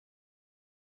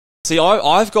See,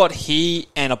 I've got he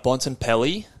and a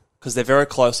Bontempelli because they're very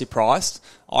closely priced.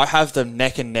 I have them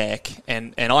neck and neck,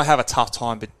 and I have a tough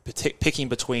time picking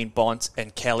between Bont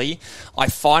and Kelly. I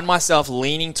find myself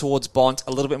leaning towards Bont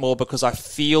a little bit more because I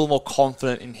feel more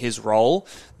confident in his role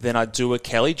than I do with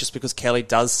Kelly, just because Kelly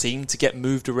does seem to get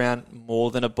moved around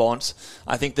more than a Bont.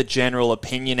 I think the general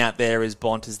opinion out there is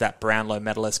Bont is that Brownlow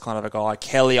medalist kind of a guy.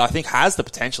 Kelly, I think, has the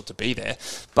potential to be there,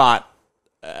 but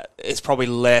it's probably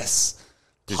less...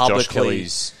 Does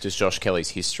Josh Kelly's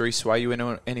history sway you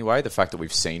in any way? The fact that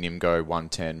we've seen him go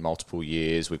 110 multiple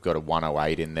years, we've got a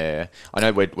 108 in there. I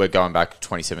know we're going back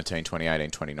 2017, 2018,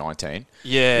 2019.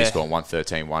 Yeah. He's gone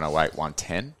 113, 108,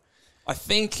 110. I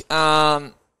think,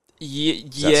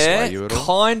 yeah,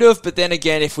 kind of. But then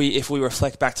again, if we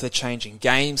reflect back to the changing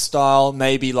game style,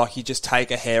 maybe like you just take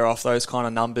a hair off those kind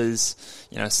of numbers.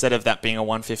 You know, instead of that being a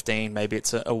 115, maybe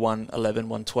it's a 111,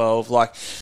 112. Like,